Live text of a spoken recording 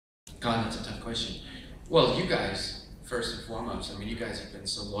God, that's a tough question. Well, you guys, first and foremost, I mean, you guys have been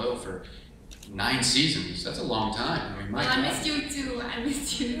so loyal for 9 seasons. That's a long time. I mean, my God. I missed you too. I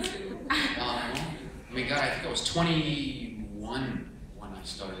missed you too. I mean, God, I think I was 21 when I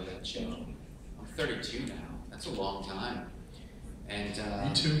started that show. I'm 32 now. That's a long time. And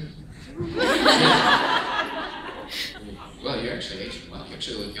me too. Well, you're actually aging well. You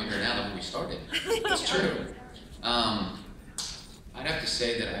actually look younger now than when we started. That's true. I'd have to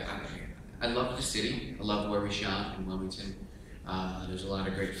say that I love the city. I love where we shot in Wilmington. There's a lot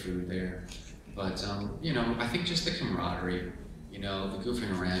of great food there. But, you know, I think just the camaraderie, you know, the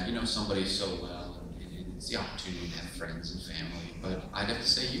goofing around, you know somebody so well, and it's the opportunity to have friends and family. But I'd have to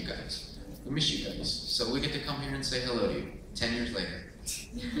say you guys. We miss you guys. So we get to come here and say hello to you 10 years later.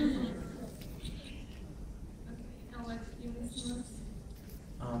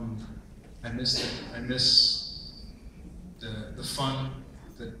 I miss the fun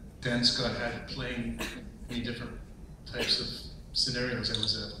that Dan Scott had playing many different types of scenarios. I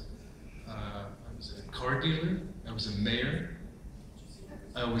was a car dealer. I was a mayor.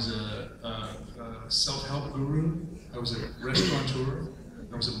 I was a self-help guru. I was a restaurateur.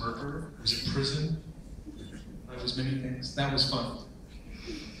 I was a murderer. I was in prison. I was many things. That was fun.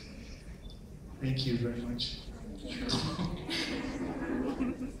 Thank you very much.